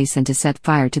take place and to set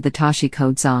fire to the Tashi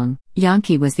Kodzong.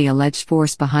 Yanki was the alleged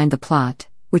force behind the plot,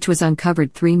 which was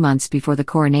uncovered 3 months before the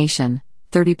coronation.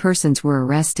 30 persons were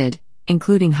arrested,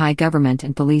 including high government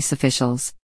and police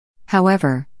officials.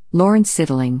 However, Lawrence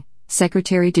Sittling,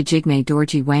 secretary to Jigme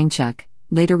Dorji Wangchuck,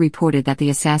 later reported that the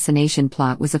assassination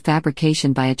plot was a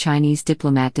fabrication by a Chinese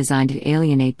diplomat designed to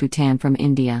alienate Bhutan from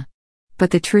India. But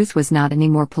the truth was not any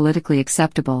more politically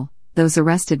acceptable. Those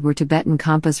arrested were Tibetan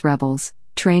Khampas rebels,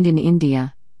 trained in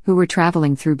India, who were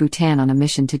traveling through Bhutan on a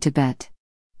mission to Tibet.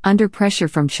 Under pressure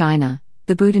from China,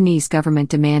 the Bhutanese government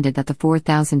demanded that the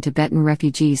 4,000 Tibetan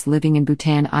refugees living in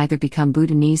Bhutan either become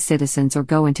Bhutanese citizens or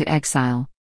go into exile.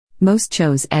 Most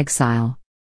chose exile.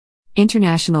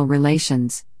 International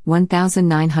relations,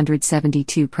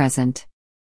 1972 present.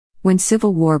 When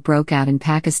civil war broke out in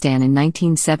Pakistan in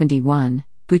 1971,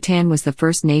 Bhutan was the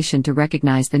first nation to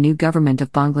recognize the new government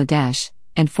of Bangladesh,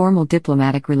 and formal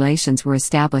diplomatic relations were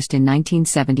established in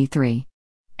 1973.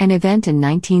 An event in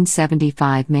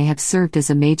 1975 may have served as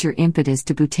a major impetus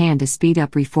to Bhutan to speed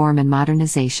up reform and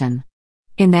modernization.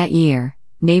 In that year,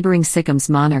 neighboring Sikkim's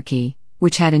monarchy,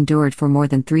 which had endured for more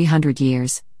than 300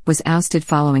 years, was ousted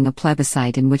following a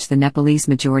plebiscite in which the Nepalese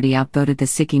majority outvoted the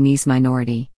Sikkimese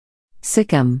minority.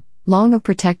 Sikkim, long a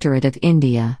protectorate of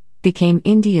India, became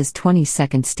India's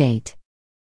 22nd state.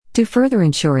 To further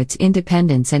ensure its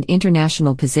independence and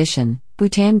international position,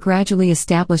 Bhutan gradually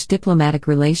established diplomatic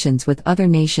relations with other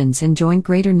nations and joined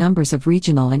greater numbers of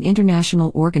regional and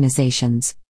international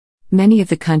organizations. Many of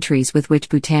the countries with which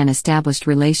Bhutan established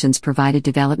relations provided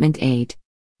development aid.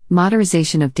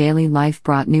 Modernization of daily life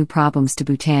brought new problems to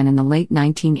Bhutan in the late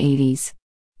 1980s.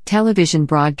 Television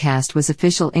broadcast was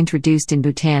officially introduced in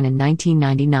Bhutan in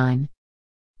 1999.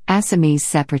 Assamese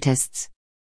separatists.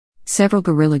 Several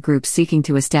guerrilla groups seeking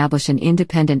to establish an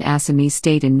independent Assamese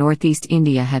state in northeast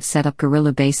India have set up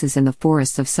guerrilla bases in the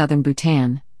forests of southern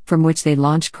Bhutan, from which they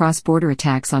launch cross-border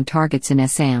attacks on targets in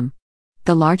Assam.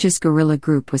 The largest guerrilla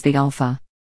group was the Alpha.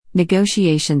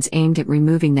 Negotiations aimed at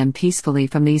removing them peacefully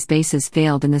from these bases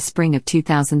failed in the spring of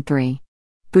 2003.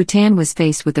 Bhutan was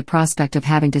faced with the prospect of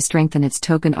having to strengthen its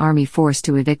token army force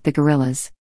to evict the guerrillas.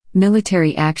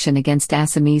 Military action against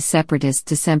Assamese separatists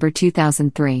December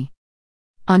 2003.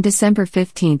 On December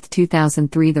 15,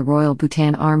 2003 the Royal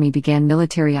Bhutan Army began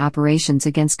military operations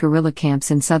against guerrilla camps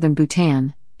in southern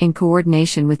Bhutan, in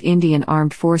coordination with Indian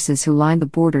armed forces who lined the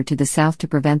border to the south to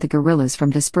prevent the guerrillas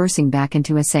from dispersing back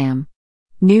into Assam.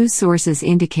 News sources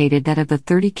indicated that of the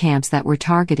 30 camps that were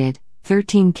targeted,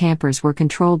 13 campers were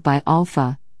controlled by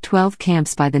Alpha, 12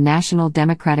 camps by the National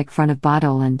Democratic Front of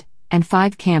Bodoland, and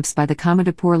 5 camps by the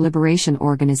Kamadapur Liberation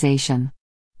Organization.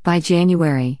 By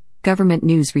January, government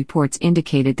news reports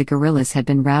indicated the guerrillas had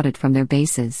been routed from their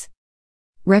bases.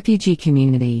 Refugee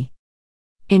community.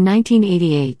 In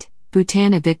 1988,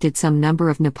 Bhutan evicted some number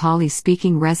of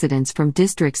Nepali-speaking residents from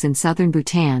districts in southern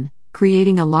Bhutan,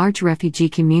 creating a large refugee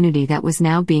community that was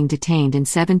now being detained in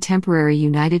 7 temporary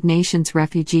United Nations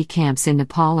refugee camps in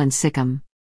Nepal and Sikkim.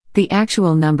 The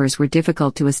actual numbers were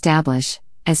difficult to establish,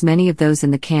 as many of those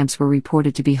in the camps were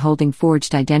reported to be holding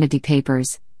forged identity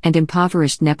papers, and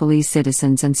impoverished Nepalese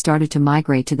citizens and started to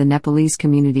migrate to the Nepalese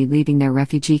community, leaving their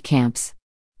refugee camps.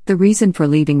 The reason for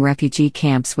leaving refugee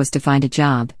camps was to find a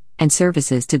job, and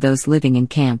services to those living in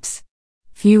camps.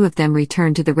 Few of them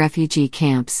returned to the refugee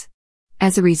camps.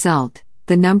 As a result,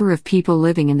 the number of people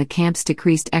living in the camps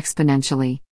decreased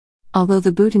exponentially. Although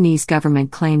the Bhutanese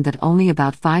government claimed that only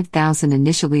about 5,000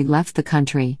 initially left the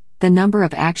country, the number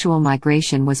of actual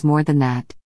migration was more than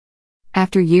that.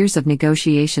 After years of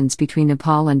negotiations between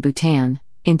Nepal and Bhutan,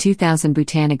 in 2000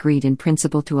 Bhutan agreed in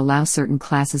principle to allow certain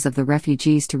classes of the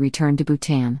refugees to return to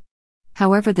Bhutan.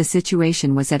 However, the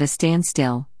situation was at a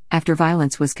standstill, after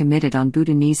violence was committed on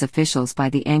Bhutanese officials by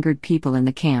the angered people in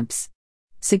the camps.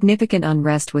 Significant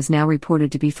unrest was now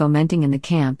reported to be fomenting in the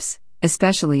camps,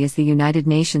 especially as the United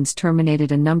Nations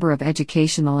terminated a number of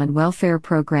educational and welfare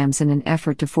programs in an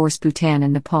effort to force Bhutan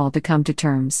and Nepal to come to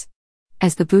terms.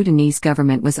 As the Bhutanese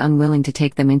government was unwilling to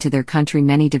take them into their country,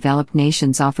 many developed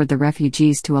nations offered the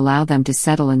refugees to allow them to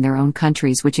settle in their own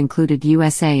countries, which included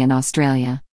USA and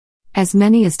Australia. As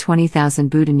many as 20,000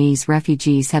 Bhutanese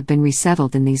refugees have been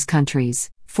resettled in these countries.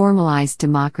 Formalized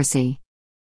democracy.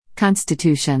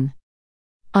 Constitution.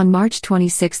 On March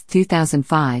 26,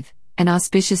 2005, an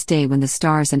auspicious day when the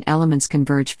stars and elements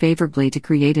converge favorably to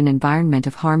create an environment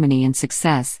of harmony and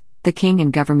success, the king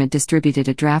and government distributed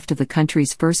a draft of the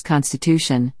country's first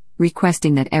constitution,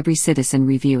 requesting that every citizen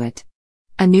review it.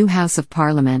 A new House of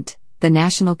Parliament, the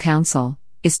National Council,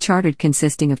 is chartered,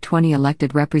 consisting of 20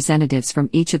 elected representatives from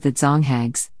each of the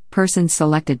dzonghags, persons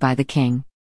selected by the king.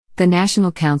 The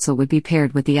National Council would be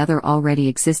paired with the other already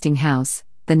existing house,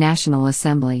 the National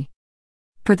Assembly.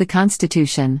 Per the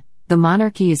Constitution, the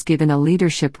monarchy is given a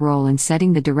leadership role in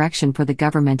setting the direction for the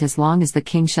government as long as the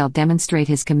king shall demonstrate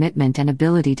his commitment and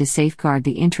ability to safeguard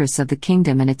the interests of the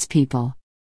kingdom and its people.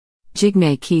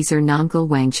 Jigme Khizar Namgyal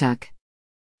Wangchuck.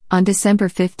 On December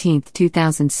 15,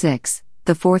 2006,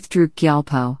 the 4th Druk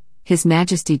Yul, His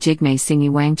Majesty Jigme Singye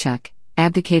Wangchuck,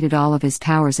 abdicated all of his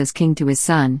powers as king to his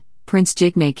son, Prince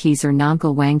Jigme Khizar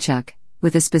Namgyal Wangchuck,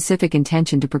 with a specific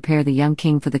intention to prepare the young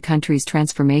king for the country's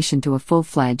transformation to a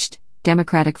full-fledged,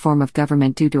 democratic form of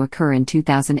government due to occur in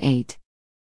 2008.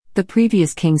 The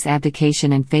previous king's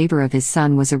abdication in favor of his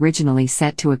son was originally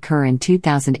set to occur in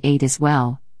 2008 as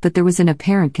well, but there was an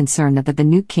apparent concern that the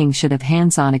new king should have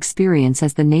hands-on experience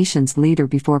as the nation's leader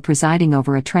before presiding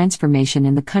over a transformation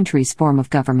in the country's form of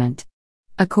government.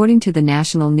 According to the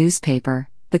national newspaper,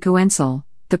 the Council,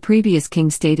 the previous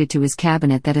king stated to his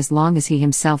cabinet that as long as he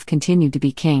himself continued to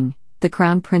be king, the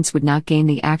crown prince would not gain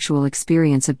the actual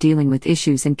experience of dealing with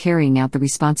issues and carrying out the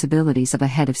responsibilities of a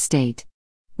head of state.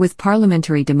 With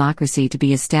parliamentary democracy to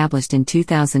be established in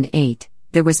 2008,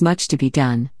 there was much to be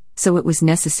done, so it was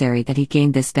necessary that he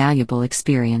gained this valuable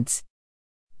experience.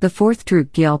 The 4th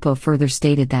Druk Yul further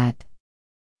stated that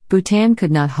Bhutan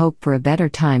could not hope for a better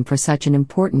time for such an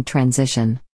important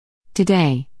transition.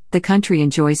 Today, the country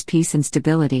enjoys peace and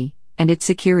stability, and its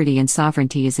security and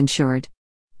sovereignty is ensured.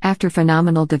 After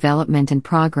phenomenal development and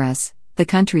progress, the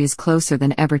country is closer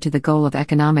than ever to the goal of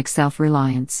economic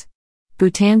self-reliance.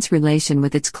 Bhutan's relation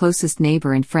with its closest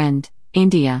neighbor and friend,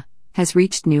 India, has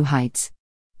reached new heights.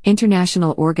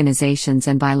 International organizations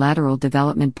and bilateral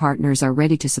development partners are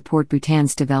ready to support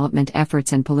Bhutan's development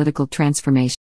efforts and political transformation.